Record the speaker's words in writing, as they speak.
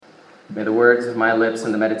May the words of my lips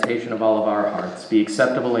and the meditation of all of our hearts be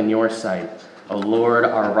acceptable in your sight, O Lord,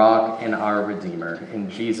 our rock and our Redeemer. In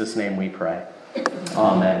Jesus' name we pray.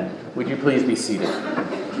 Amen. Would you please be seated?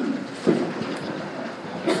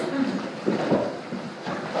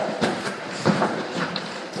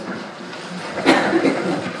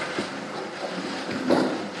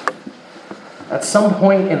 At some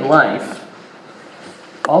point in life,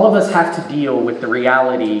 all of us have to deal with the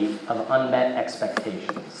reality of unmet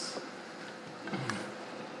expectations.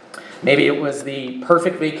 Maybe it was the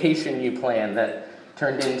perfect vacation you planned that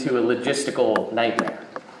turned into a logistical nightmare.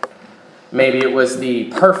 Maybe it was the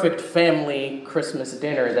perfect family Christmas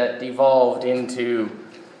dinner that devolved into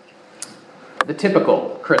the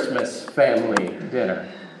typical Christmas family dinner.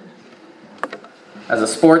 As a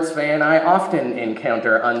sports fan, I often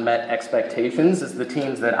encounter unmet expectations as the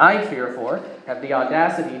teams that I cheer for have the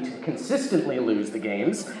audacity to consistently lose the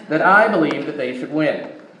games that I believe that they should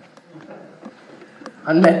win.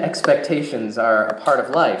 Unmet expectations are a part of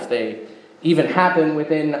life. They even happen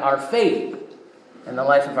within our faith and the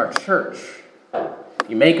life of our church.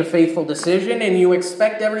 You make a faithful decision and you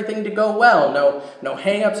expect everything to go well. No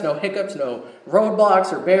hang-ups, no hiccups, no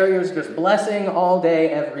roadblocks or barriers, just blessing all day,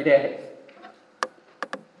 every day.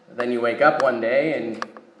 Then you wake up one day and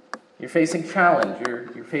you're facing challenge,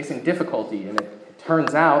 you're facing difficulty, and it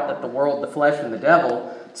turns out that the world, the flesh, and the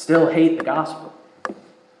devil still hate the gospel.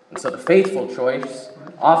 And so the faithful choice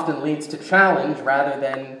often leads to challenge rather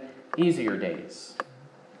than easier days.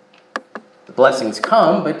 The blessings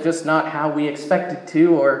come, but just not how we expected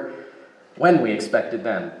to or when we expected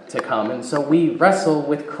them to come. And so we wrestle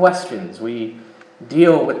with questions. We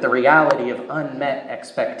deal with the reality of unmet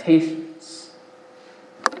expectations.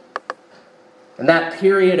 And that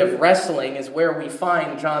period of wrestling is where we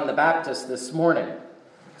find John the Baptist this morning.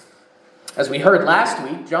 As we heard last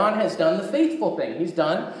week, John has done the faithful thing. He's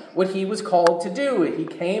done what he was called to do. He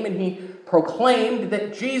came and he proclaimed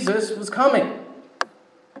that Jesus was coming.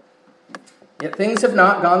 Yet things have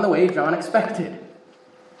not gone the way John expected.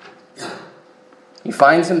 He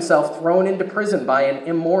finds himself thrown into prison by an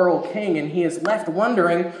immoral king, and he is left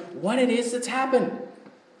wondering what it is that's happened.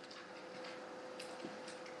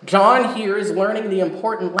 John here is learning the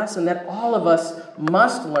important lesson that all of us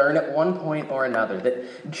must learn at one point or another,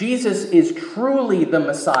 that Jesus is truly the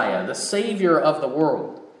Messiah, the Savior of the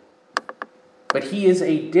world. But he is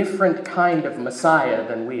a different kind of Messiah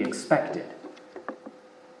than we expected.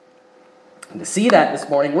 And to see that this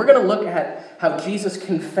morning, we're going to look at how Jesus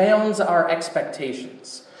confounds our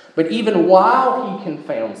expectations. But even while he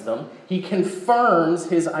confounds them, he confirms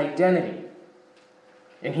his identity.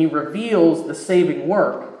 And he reveals the saving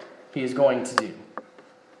work he is going to do.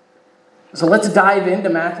 So let's dive into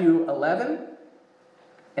Matthew 11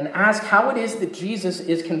 and ask how it is that Jesus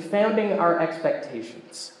is confounding our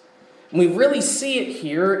expectations. And we really see it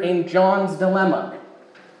here in John's dilemma.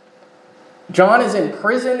 John is in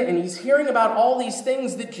prison and he's hearing about all these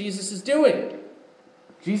things that Jesus is doing.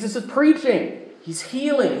 Jesus is preaching, he's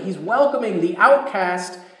healing, he's welcoming the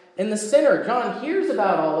outcast and the sinner. John hears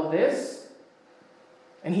about all of this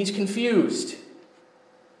and he's confused.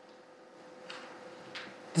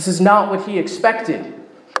 This is not what he expected.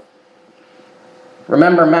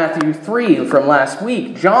 Remember Matthew 3 from last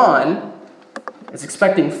week. John is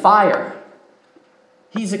expecting fire.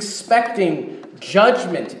 He's expecting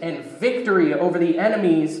judgment and victory over the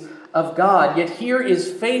enemies of God. Yet here is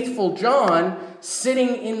faithful John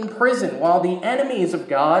sitting in prison while the enemies of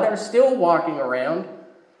God are still walking around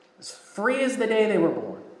as free as the day they were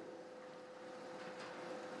born.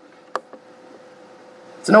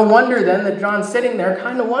 It's no wonder then that John's sitting there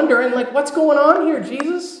kind of wondering, what's going on here,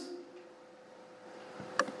 Jesus?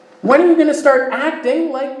 When are you going to start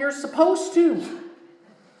acting like you're supposed to?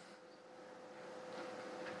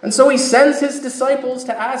 And so he sends his disciples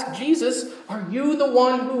to ask Jesus, are you the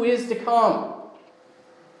one who is to come?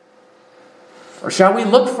 Or shall we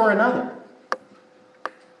look for another?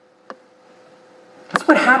 That's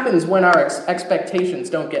what happens when our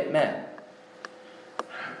expectations don't get met.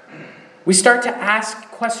 We start to ask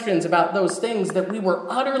questions about those things that we were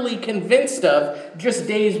utterly convinced of just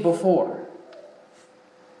days before.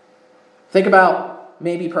 Think about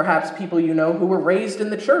maybe perhaps people you know who were raised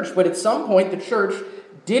in the church, but at some point the church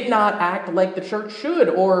did not act like the church should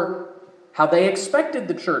or how they expected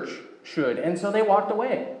the church should, and so they walked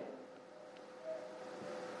away.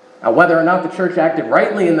 Now, whether or not the church acted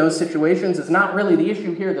rightly in those situations is not really the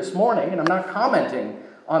issue here this morning, and I'm not commenting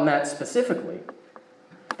on that specifically.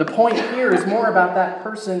 The point here is more about that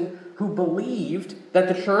person who believed that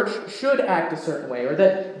the church should act a certain way or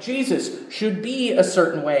that Jesus should be a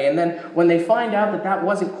certain way. And then when they find out that that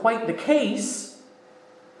wasn't quite the case,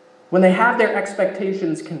 when they have their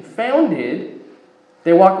expectations confounded,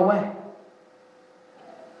 they walk away.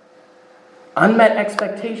 Unmet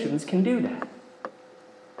expectations can do that.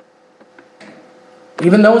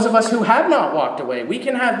 Even those of us who have not walked away, we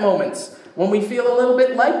can have moments when we feel a little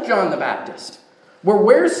bit like John the Baptist, where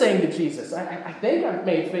we're saying to Jesus, I think I've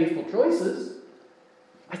made faithful choices.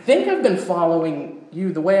 I think I've been following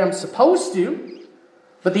you the way I'm supposed to.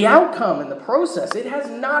 But the outcome and the process, it has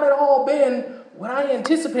not at all been what I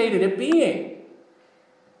anticipated it being.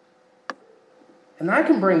 And that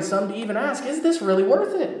can bring some to even ask, is this really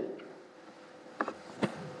worth it?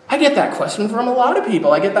 I get that question from a lot of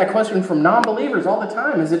people. I get that question from non-believers all the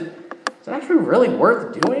time. Is it actually really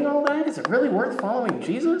worth doing all that? Is it really worth following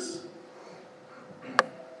Jesus?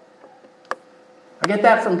 I get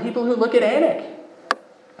that from people who look at Anik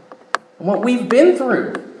and what we've been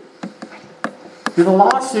through the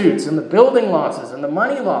lawsuits and the building losses and the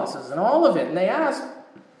money losses and all of it. And they ask,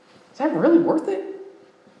 is that really worth it?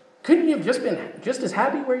 Couldn't you have just been just as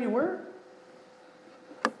happy where you were?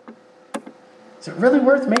 Is it really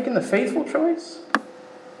worth making the faithful choice?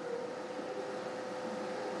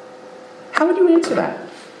 How would you answer that?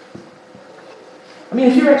 I mean,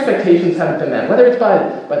 if your expectations haven't been met, whether it's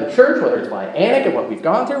by the church, whether it's by Anik and what we've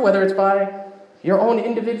gone through, whether it's by your own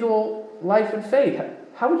individual life and faith,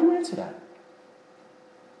 how would you answer that?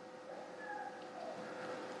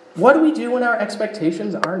 What do we do when our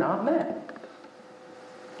expectations are not met?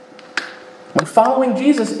 When following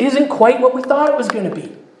Jesus isn't quite what we thought it was going to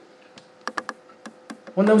be?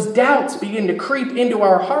 When those doubts begin to creep into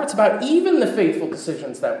our hearts about even the faithful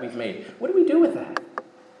decisions that we've made, what do we do with that?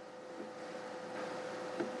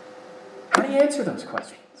 How do you answer those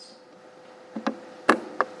questions?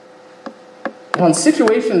 Well, in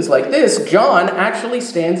situations like this, John actually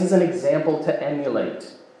stands as an example to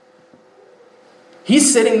emulate.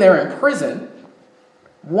 He's sitting there in prison,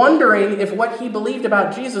 wondering if what he believed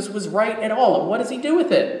about Jesus was right at all. And what does he do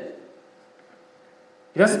with it?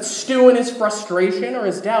 He doesn't stew in his frustration or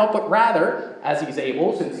his doubt, but rather, as he's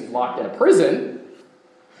able, since he's locked in a prison,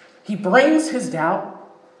 he brings his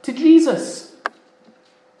doubt to Jesus.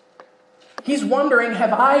 He's wondering,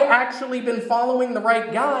 have I actually been following the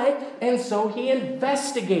right guy? And so he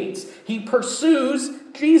investigates. He pursues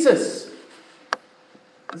Jesus.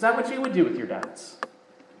 Is that what you would do with your doubts?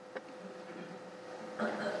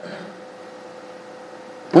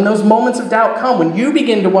 When those moments of doubt come, when you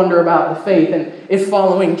begin to wonder about the faith and if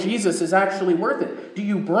following Jesus is actually worth it, do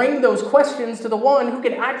you bring those questions to the one who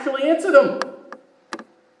can actually answer them?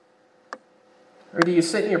 Or do you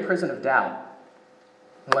sit in your prison of doubt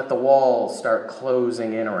and let the walls start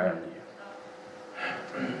closing in around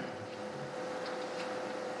you?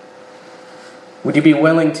 Would you be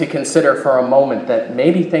willing to consider for a moment that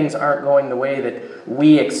maybe things aren't going the way that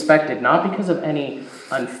we expected, not because of any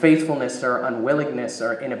unfaithfulness or unwillingness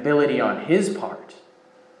or inability on his part,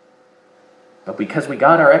 but because we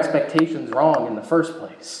got our expectations wrong in the first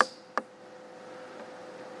place?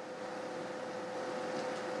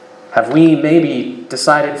 Have we maybe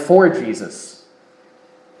decided for Jesus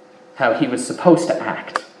how he was supposed to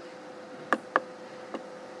act?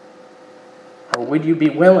 Or would you be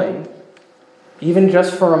willing, even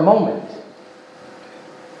just for a moment,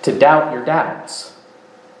 to doubt your doubts?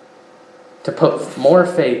 To put more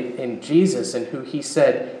faith in Jesus and who he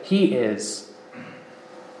said he is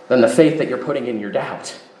than the faith that you're putting in your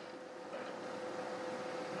doubt?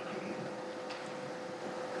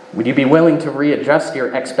 Would you be willing to readjust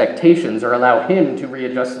your expectations or allow him to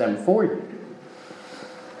readjust them for you?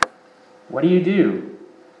 What do you do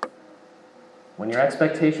when your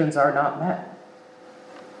expectations are not met?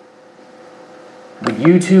 Would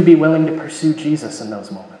you too be willing to pursue Jesus in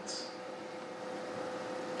those moments?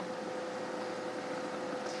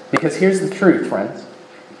 Because here's the truth, friends.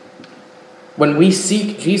 When we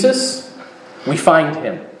seek Jesus, we find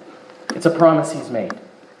him. It's a promise he's made.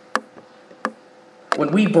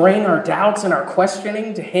 When we bring our doubts and our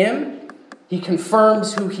questioning to him, he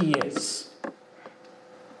confirms who he is.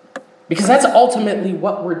 Because that's ultimately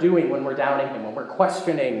what we're doing when we're doubting him, when we're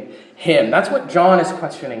questioning him. That's what John is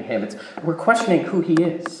questioning him. We're questioning who he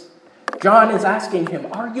is. John is asking him,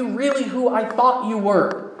 are you really who I thought you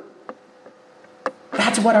were?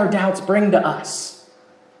 That's what our doubts bring to us.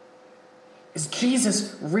 Is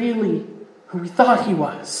Jesus really who we thought he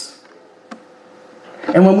was?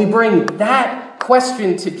 And when we bring that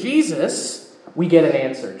question to Jesus, we get an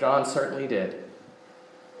answer. John certainly did.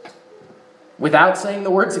 Without saying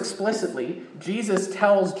the words explicitly, Jesus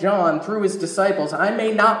tells John through his disciples, I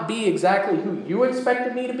may not be exactly who you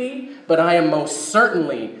expected me to be, but I am most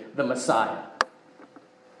certainly the Messiah.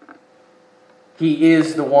 He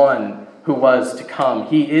is the one who was to come.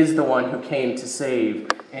 He is the one who came to save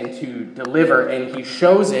and to deliver, and he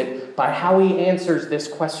shows it by how he answers this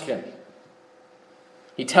question.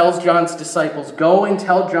 He tells John's disciples, "Go and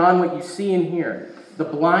tell John what you see and hear. The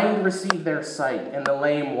blind receive their sight, and the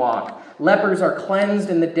lame walk. Lepers are cleansed,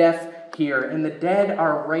 and the deaf hear, and the dead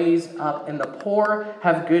are raised up, and the poor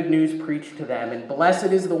have good news preached to them. And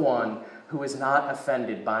blessed is the one who is not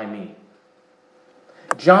offended by me."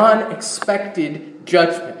 John expected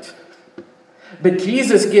judgment, but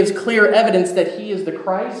Jesus gives clear evidence that he is the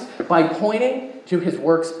Christ by pointing to his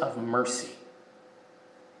works of mercy.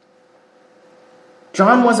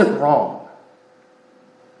 John wasn't wrong.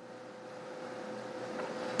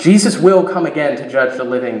 Jesus will come again to judge the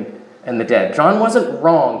living and the dead. John wasn't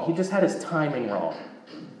wrong. He just had his timing wrong.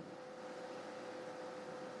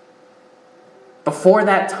 Before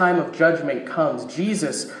that time of judgment comes,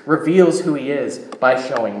 Jesus reveals who he is by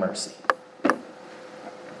showing mercy.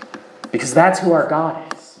 Because that's who our God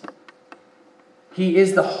is. He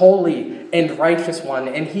is the holy and righteous one,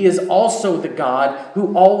 and he is also the God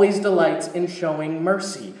who always delights in showing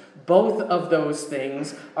mercy. Both of those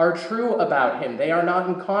things are true about him. They are not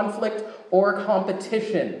in conflict or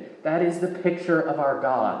competition. That is the picture of our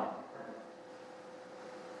God.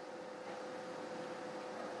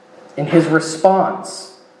 In his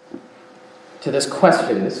response to this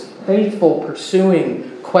question, this faithful,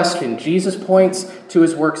 pursuing question, Jesus points to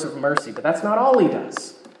his works of mercy. But that's not all he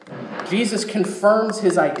does. Jesus confirms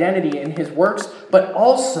his identity in his works, but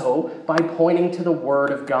also by pointing to the Word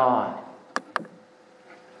of God.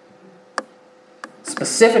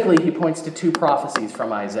 Specifically, he points to two prophecies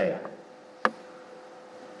from Isaiah.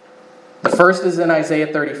 The first is in Isaiah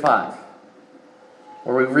 35,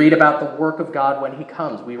 where we read about the work of God when he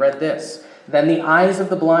comes. We read this: "Then the eyes of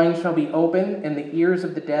the blind shall be opened, and the ears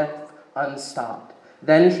of the deaf unstopped.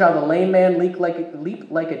 Then shall the lame man leap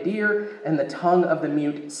like a deer, and the tongue of the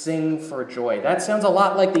mute sing for joy." That sounds a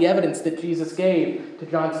lot like the evidence that Jesus gave to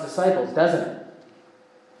John's disciples, doesn't it?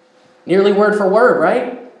 Nearly word for word,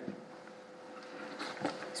 right?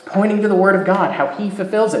 He's pointing to the Word of God, how he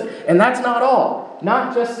fulfills it. And that's not all.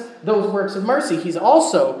 Not just those works of mercy. He's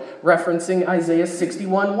also referencing Isaiah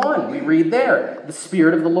 61:1. We read there, "The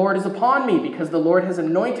Spirit of the Lord is upon me, because the Lord has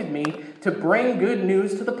anointed me to bring good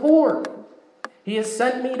news to the poor. He has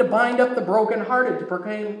sent me to bind up the brokenhearted, to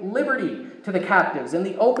proclaim liberty to the captives, and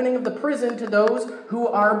the opening of the prison to those who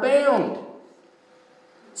are bound."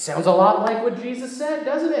 Sounds a lot like what Jesus said,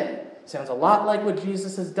 doesn't it? Sounds a lot like what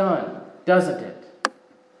Jesus has done, doesn't it?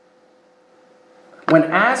 When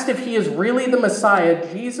asked if he is really the Messiah,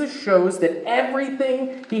 Jesus shows that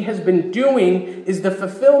everything he has been doing is the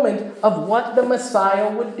fulfillment of what the Messiah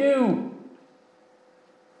would do.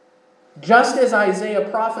 Just as Isaiah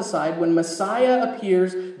prophesied, when Messiah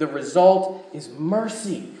appears, the result is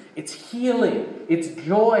mercy. It's healing. It's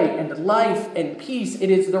joy and life and peace. It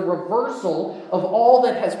is the reversal of all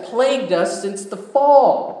that has plagued us since the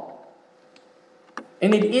fall.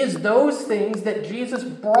 And it is those things that Jesus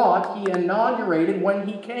brought, he inaugurated when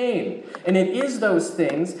he came. And it is those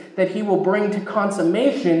things that he will bring to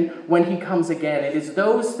consummation when he comes again. It is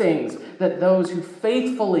those things that those who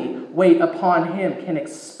faithfully wait upon him can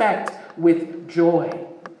expect with joy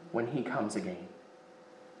when he comes again.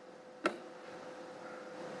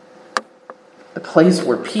 The place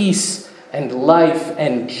where peace and life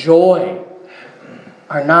and joy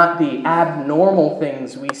are not the abnormal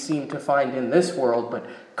things we seem to find in this world, but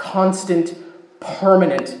constant,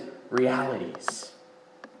 permanent realities.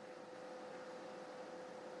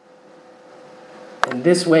 In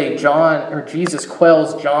this way, Jesus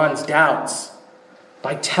quells John's doubts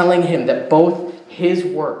by telling him that both his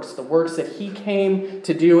works, the works that he came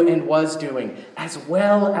to do and was doing, as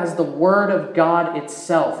well as the Word of God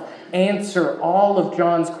itself, answer all of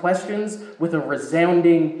John's questions with a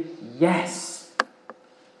resounding yes.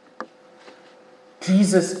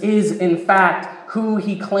 Jesus is, in fact, who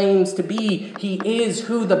he claims to be. He is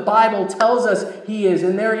who the Bible tells us he is,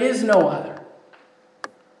 and there is no other.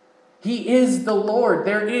 He is the Lord.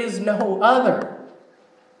 There is no other.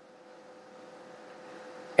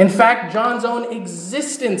 In fact, John's own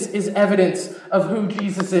existence is evidence of who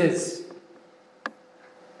Jesus is.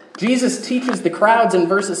 Jesus teaches the crowds in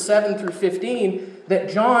verses 7 through 15 that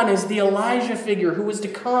John is the Elijah figure who is to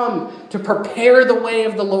come to prepare the way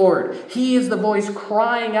of the Lord. He is the voice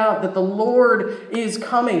crying out that the Lord is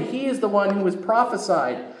coming. He is the one who was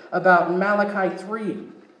prophesied about in Malachi 3,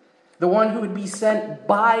 the one who would be sent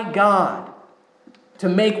by God to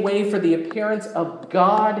make way for the appearance of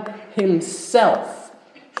God himself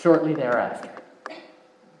shortly thereafter.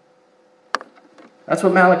 That's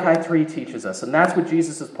what Malachi 3 teaches us, and that's what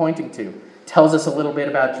Jesus is pointing to tells us a little bit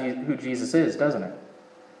about who Jesus is, doesn't it?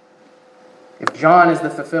 If John is the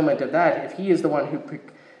fulfillment of that, if he is the one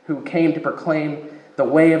who came to proclaim the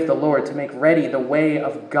way of the Lord, to make ready the way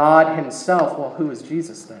of God himself, well, who is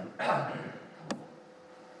Jesus then?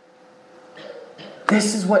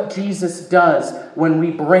 This is what Jesus does when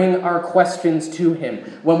we bring our questions to him,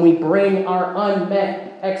 when we bring our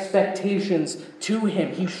unmet expectations to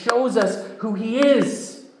him. He shows us who he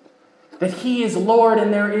is, that he is Lord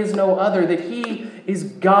and there is no other, that he is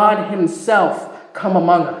God himself come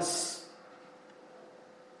among us.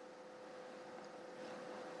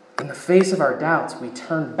 In the face of our doubts, we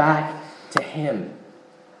turn back to him.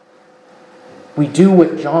 We do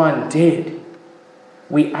what John did.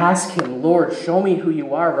 We ask him, Lord, show me who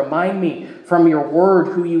you are. Remind me from your word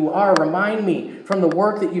who you are. Remind me from the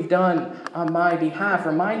work that you've done on my behalf.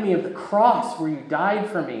 Remind me of the cross where you died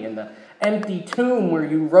for me and the empty tomb where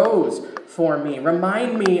you rose for me.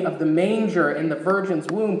 Remind me of the manger and the virgin's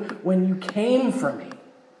womb when you came for me.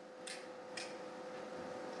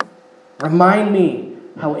 Remind me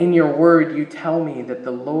how in your word you tell me that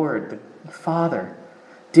the Lord, the Father,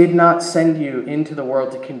 did not send you into the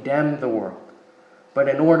world to condemn the world, but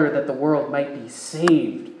in order that the world might be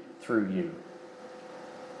saved through you.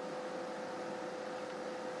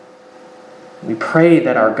 We pray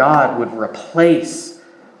that our God would replace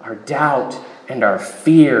our doubt and our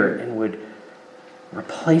fear and would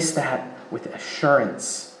replace that with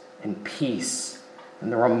assurance and peace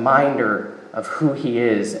and the reminder of who he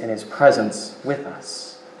is and his presence with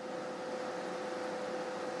us.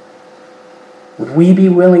 Would we be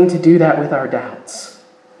willing to do that with our doubts?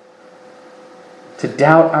 To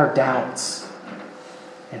doubt our doubts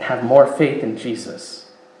and have more faith in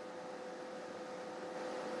Jesus.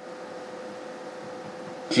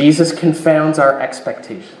 Jesus confounds our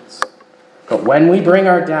expectations. But when we bring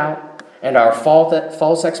our doubt and our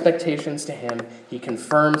false expectations to him, he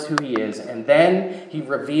confirms who he is. And then he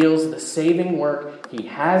reveals the saving work he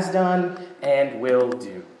has done and will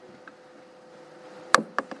do.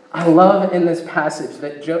 I love in this passage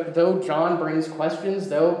that though John brings questions,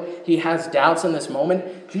 though he has doubts in this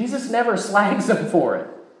moment, Jesus never slags him for it.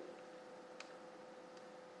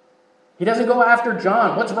 He doesn't go after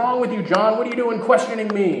John. What's wrong with you, John? What are you doing questioning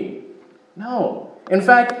me? No. In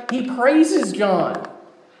fact, he praises John.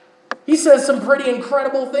 He says some pretty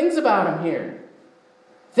incredible things about him here.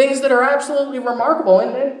 Things that are absolutely remarkable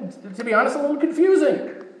and to be honest, a little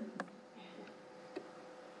confusing.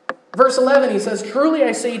 Verse 11, he says, "Truly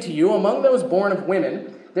I say to you, among those born of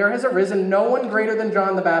women, there has arisen no one greater than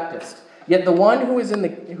John the Baptist. Yet the one who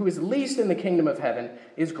is least in the kingdom of heaven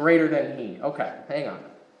is greater than he." Okay, hang on.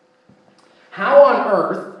 How on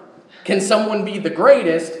earth can someone be the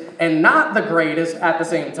greatest and not the greatest at the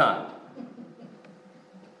same time?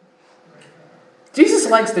 Jesus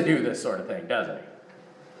likes to do this sort of thing, doesn't he?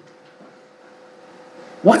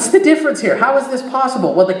 What's the difference here? How is this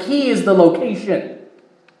possible? Well, the key is the location.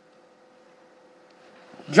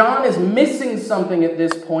 John is missing something at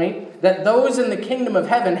this point that those in the kingdom of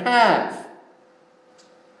heaven have.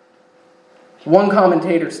 One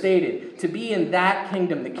commentator stated, to be in that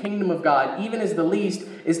kingdom, the kingdom of God, even as the least,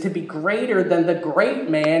 is to be greater than the great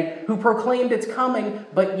man who proclaimed its coming,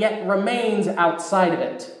 but yet remains outside of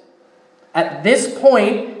it. At this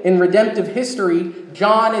point in redemptive history,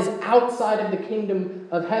 John is outside of the kingdom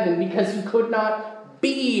of heaven because he could not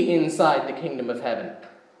be inside the kingdom of heaven.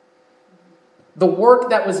 The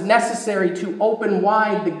work that was necessary to open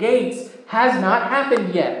wide the gates has not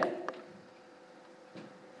happened yet.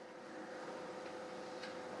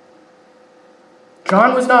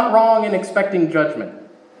 John was not wrong in expecting judgment.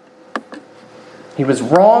 He was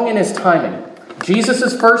wrong in his timing.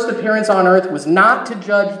 Jesus' first appearance on earth was not to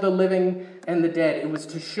judge the living and the dead. It was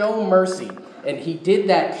to show mercy. And he did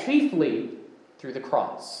that chiefly through the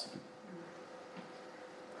cross.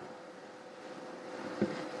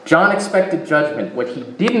 John expected judgment. What he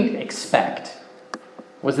didn't expect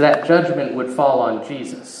was that judgment would fall on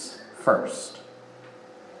Jesus first.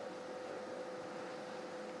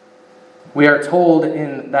 We are told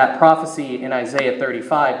in that prophecy in Isaiah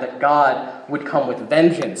 35 that God would come with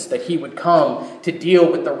vengeance, that he would come to deal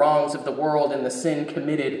with the wrongs of the world and the sin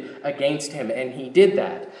committed against him, and he did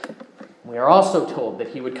that. We are also told that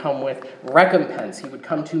he would come with recompense. He would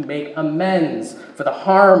come to make amends for the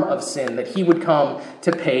harm of sin, that he would come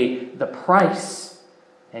to pay the price.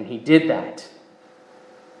 And he did that.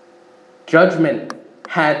 Judgment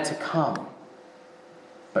had to come.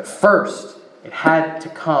 But first, it had to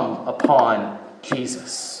come upon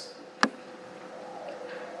Jesus.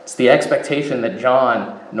 It's the expectation that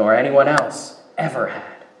John nor anyone else ever had.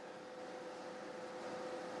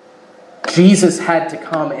 Jesus had to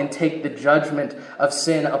come and take the judgment of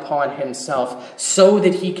sin upon himself so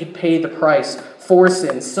that he could pay the price for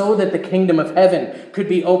sin, so that the kingdom of heaven could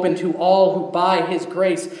be open to all who by his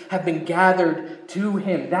grace have been gathered to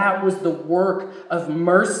him. That was the work of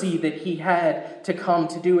mercy that he had to come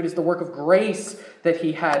to do. It is the work of grace that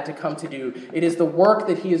he had to come to do. It is the work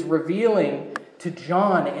that he is revealing to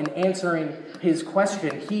John and answering his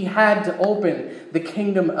question. He had to open the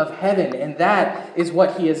kingdom of heaven, and that is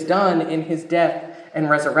what he has done in his death and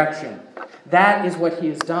resurrection. That is what he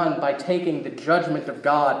has done by taking the judgment of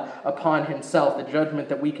God upon himself, the judgment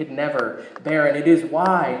that we could never bear. And it is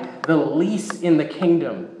why the least in the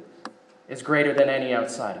kingdom is greater than any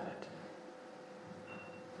outside of it.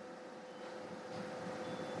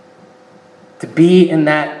 To be in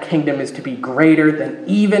that kingdom is to be greater than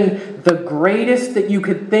even the greatest that you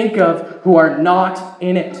could think of who are not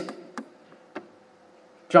in it.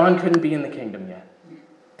 John couldn't be in the kingdom yet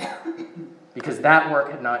because that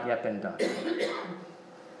work had not yet been done.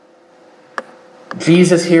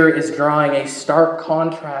 Jesus here is drawing a stark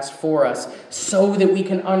contrast for us so that we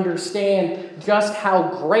can understand just how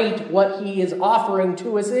great what he is offering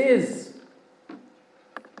to us is.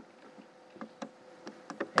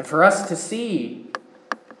 And for us to see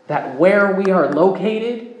that where we are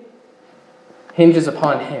located hinges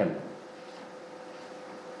upon him.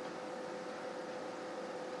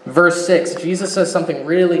 Verse 6, Jesus says something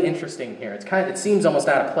really interesting here. It seems almost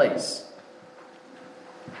out of place.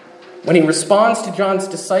 When he responds to John's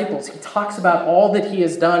disciples, he talks about all that he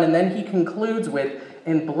has done, and then he concludes with,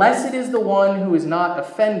 "And blessed is the one who is not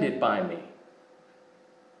offended by me."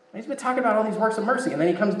 He's been talking about all these works of mercy, and then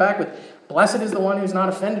he comes back with, "Blessed is the one who's not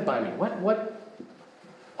offended by me."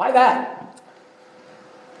 Why that?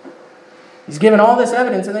 He's given all this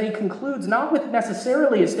evidence, and then he concludes not with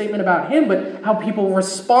necessarily a statement about him, but how people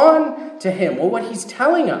respond to him. Well, what he's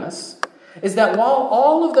telling us is that while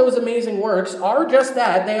all of those amazing works are just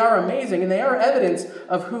that, they are amazing, and they are evidence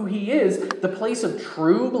of who he is, the place of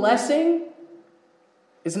true blessing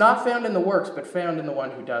is not found in the works, but found in the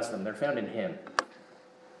one who does them. They're found in him.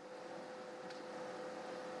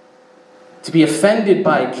 To be offended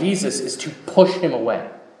by Jesus is to push him away.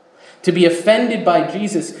 To be offended by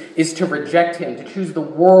Jesus is to reject him, to choose the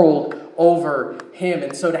world over him.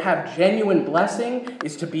 And so to have genuine blessing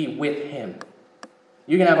is to be with him.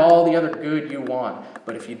 You can have all the other good you want,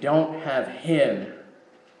 but if you don't have him,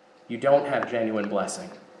 you don't have genuine blessing.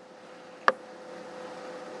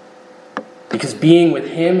 Because being with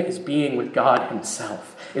him is being with God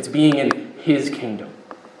himself. It's being in his kingdom.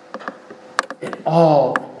 It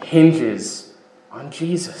all hinges on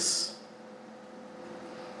Jesus.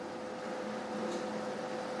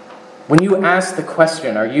 When you ask the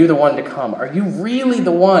question, are you the one to come? Are you really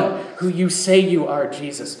the one who you say you are,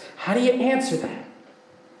 Jesus? How do you answer that?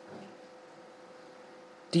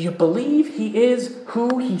 Do you believe he is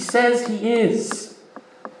who he says he is?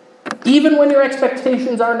 Even when your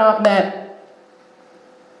expectations are not met?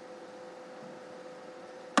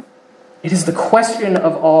 It is the question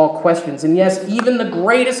of all questions. And yes, even the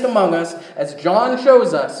greatest among us, as John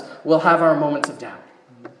shows us, will have our moments of doubt.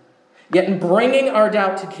 Yet in bringing our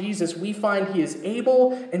doubt to Jesus, we find he is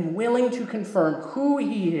able and willing to confirm who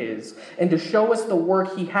he is and to show us the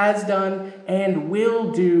work he has done and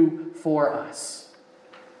will do for us.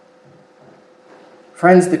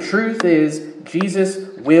 Friends, the truth is Jesus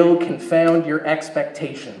will confound your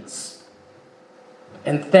expectations.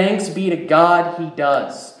 And thanks be to God he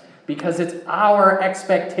does, because it's our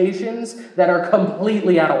expectations that are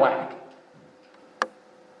completely out of whack.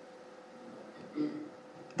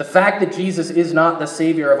 The fact that Jesus is not the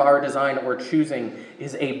Savior of our design or choosing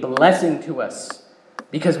is a blessing to us,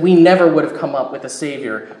 because we never would have come up with a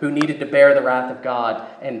Savior who needed to bear the wrath of God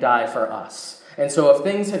and die for us. And so if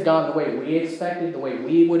things had gone the way we expected, the way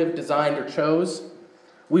we would have designed or chose,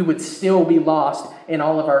 we would still be lost in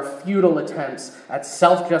all of our futile attempts at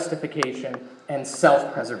self-justification and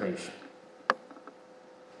self-preservation.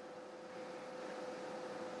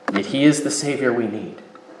 Yet he is the Savior we need.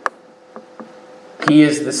 He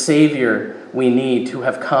is the Savior we need to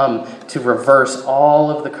have come to reverse all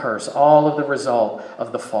of the curse, all of the result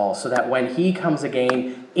of the fall, so that when he comes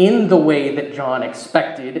again in the way that John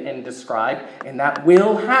expected and described, and that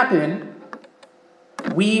will happen,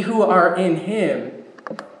 we who are in him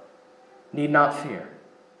need not fear,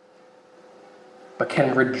 but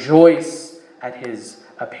can rejoice at his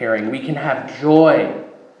appearing. We can have joy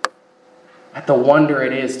at the wonder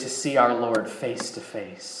it is to see our Lord face to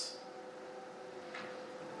face.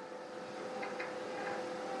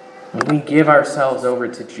 When we give ourselves over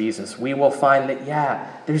to Jesus, we will find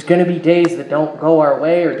that, there's going to be days that don't go our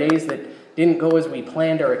way, or days that didn't go as we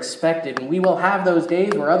planned or expected. And we will have those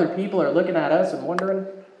days where other people are looking at us and wondering,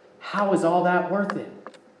 how is all that worth it?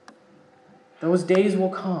 Those days will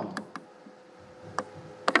come.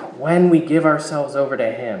 But when we give ourselves over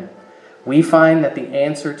to Him, we find that the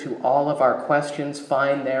answer to all of our questions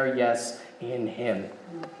find their yes in Him.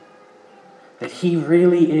 That He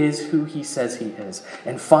really is who He says He is.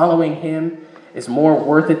 And following Him is more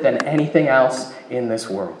worth it than anything else in this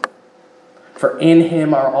world. For in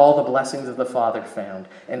Him are all the blessings of the Father found.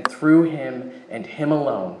 And through Him and Him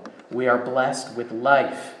alone, we are blessed with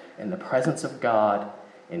life in the presence of God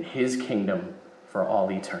in His kingdom for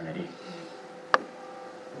all eternity.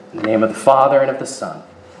 In the name of the Father, and of the Son,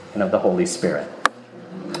 and of the Holy Spirit.